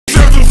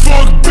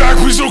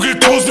please don't get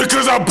close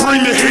because I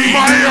bring the heat.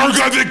 My AR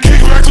got the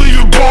kickback,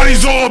 leaving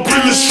bodies all up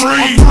in the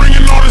street. I'm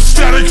bringing all the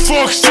static,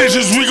 fuck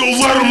stitches, we gon'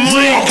 let them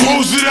leave. I'm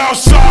posted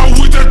outside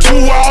with that 2,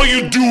 all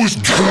you do is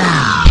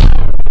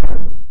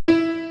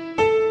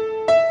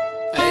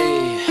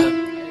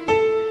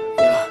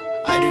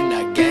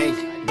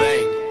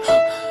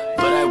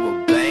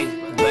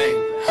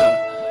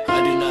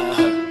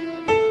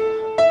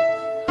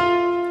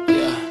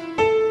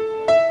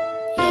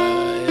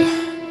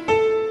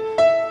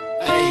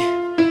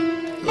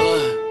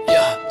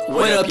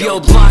Up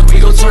your block, we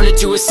gon' turn it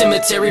to a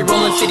cemetery.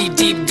 Rolling 50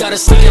 deep, got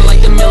us looking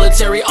like the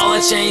military. All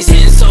our chains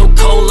hitting so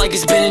cold like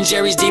it's Ben and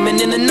Jerry's. Demon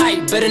in the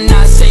night, better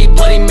not say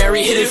Bloody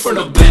Mary. Hit it from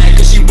the back,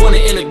 cause she want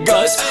it in a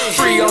gust.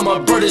 Free all my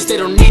brothers, they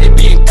don't need to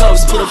be in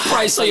cuffs. Put a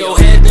price on your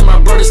head, then my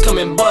brothers come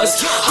and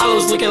bust.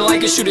 Hollows looking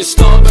like a shooting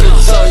star, better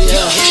duck,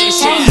 yeah. Hitting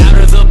shit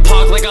out of the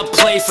park like I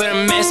play for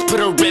the mess. Put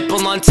a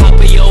ripple on top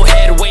of your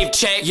head, wave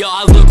check. Yo,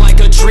 I look like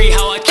a tree,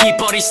 how I keep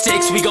all these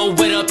sticks. We go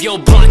wet up your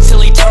block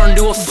till he turn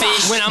to a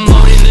fish. When I'm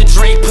loading the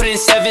Drake, put in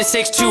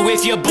 762.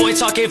 If your boy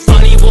talking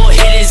funny, we'll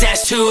hit his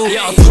ass too.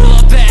 Yo, pull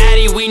up an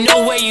addy, we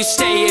know where you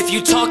stay. If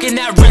you talking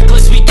that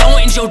reckless, we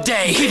gon' end your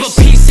day. Keep a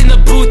piece in the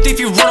booth if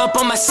you run up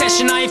on my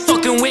session. I ain't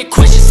fucking with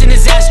questions, send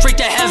his ass straight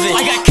to heaven.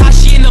 I got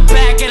Kashi in the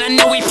back and I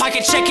know he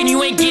pocket checking.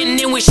 You ain't getting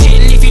in with shit,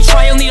 and if you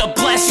try, you'll need a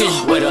blessing.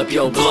 Wet up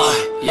your block,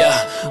 yeah.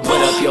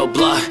 Wet up your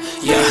block,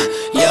 yeah,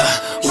 yeah.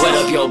 Wet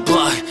up your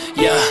block,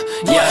 yeah,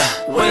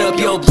 yeah. Wet up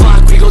your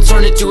block, we gon'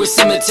 turn it to a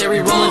cemetery.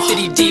 Rolling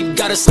 50 deep,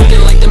 got us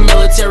looking like the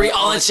military.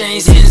 All our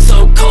chains hitting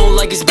so cold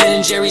like it's Ben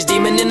and Jerry's.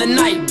 Demon in the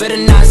night, better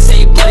not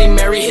say Bloody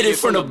Mary. Hit it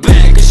from the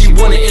back, cause she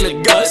want it in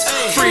a gust.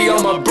 Free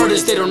all my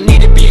brothers, they don't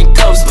need to be in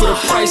cuffs. Put a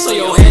price on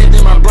your head,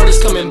 then my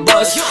brothers come and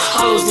bust.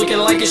 Hollows looking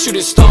like a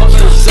shooting star,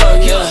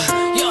 yeah.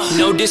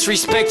 No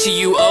disrespect to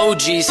you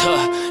OGs,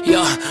 huh,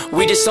 yeah.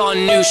 We just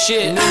on new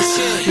shit.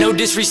 No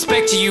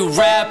disrespect to you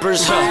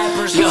rappers, huh,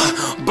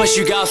 yeah. But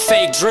you got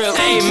fake drip.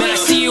 Hey man, I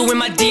see you in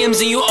my DMs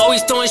and you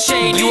always throwing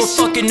shade. You a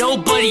fucking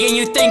nobody and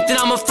you think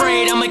that I'm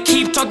afraid. I'ma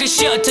keep talking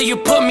shit until you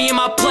put me in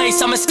my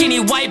place. I'm a skinny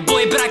white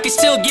boy, but I can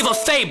still give a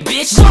fake,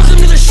 bitch. Welcome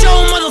to the show,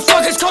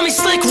 motherfuckers, call me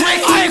Slick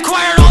Rick. I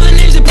acquired all the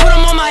names and put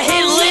them on my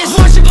hit list.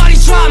 Watch your body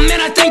drop,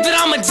 man, I think that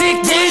I'm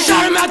addicted.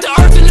 Shot him out the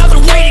earth,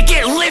 another way to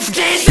get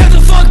lifted. Step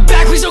the fuck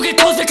back, please don't get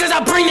close because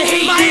I bring the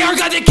heat. My AR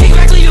got the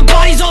kickback, leaving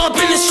bodies all up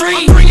in the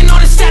street. I'm bringing all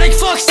the static,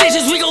 fuck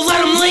stages, we gon'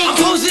 let them leak. I'm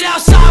posted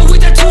outside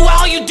with that 2,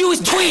 all you do is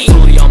tweet.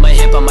 Fully on my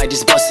hip, I might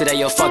just bust it at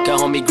your fucker,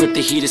 homie. Grip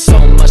the heater so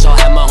much, I'll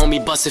have my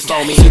homie bust it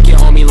for me. Took your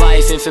homie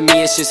life, and for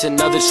me it's just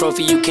another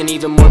trophy. You can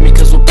even mourn me,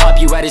 cause we'll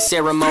pop you at a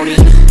ceremony.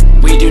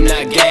 We do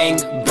not gang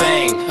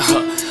bang,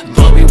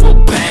 but we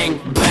will bang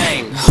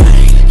bang.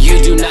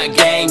 You do not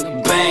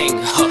gang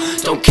bang,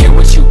 don't care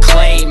what you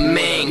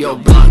claiming. Your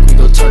block, we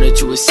gon' turn it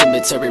to a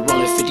cemetery.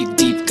 Rolling 50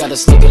 deep, got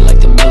us looking like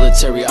the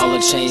military. All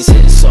our chains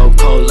hitting so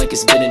cold like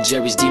it's Ben and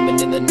Jerry's.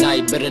 Demon in the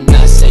night, better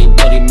not say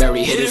Bloody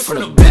Mary. Hit it from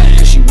the back,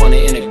 cause she want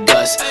it in a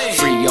gust.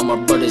 Free all my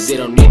brothers, they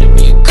don't need to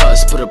be in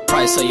cuffs. Put a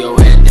price on your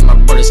head, then my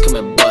brothers come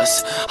and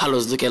bust.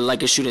 Hollows looking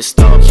like a shooting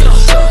star,